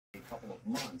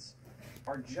of months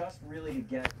are just really to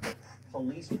get the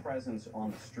police presence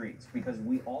on the streets, because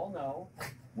we all know,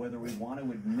 whether we want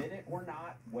to admit it or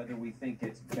not, whether we think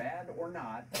it's bad or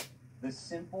not, the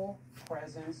simple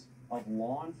presence of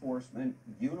law enforcement,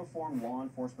 uniformed law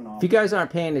enforcement officers. If you guys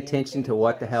aren't paying attention to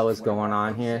what the hell is going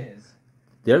on here,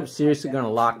 they're seriously going to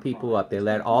lock people up. They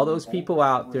let all those people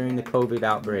out during the COVID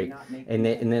outbreak, and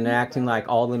then they're acting like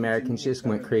all the Americans just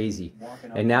went crazy.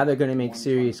 And now they're going to make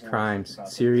serious crimes,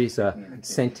 serious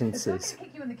sentences.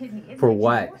 For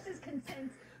what?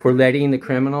 For letting the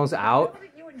criminals out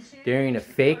during a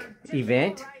fake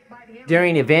event?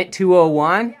 During Event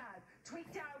 201?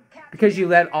 Because you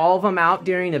let all of them out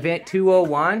during Event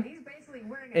 201?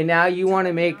 And now you want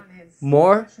to make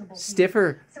more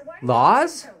stiffer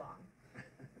laws?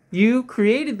 You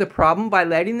created the problem by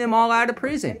letting them all out of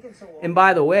prison. And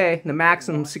by the way, the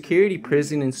maximum security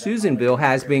prison in Susanville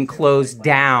has been closed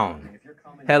down.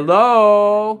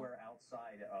 Hello?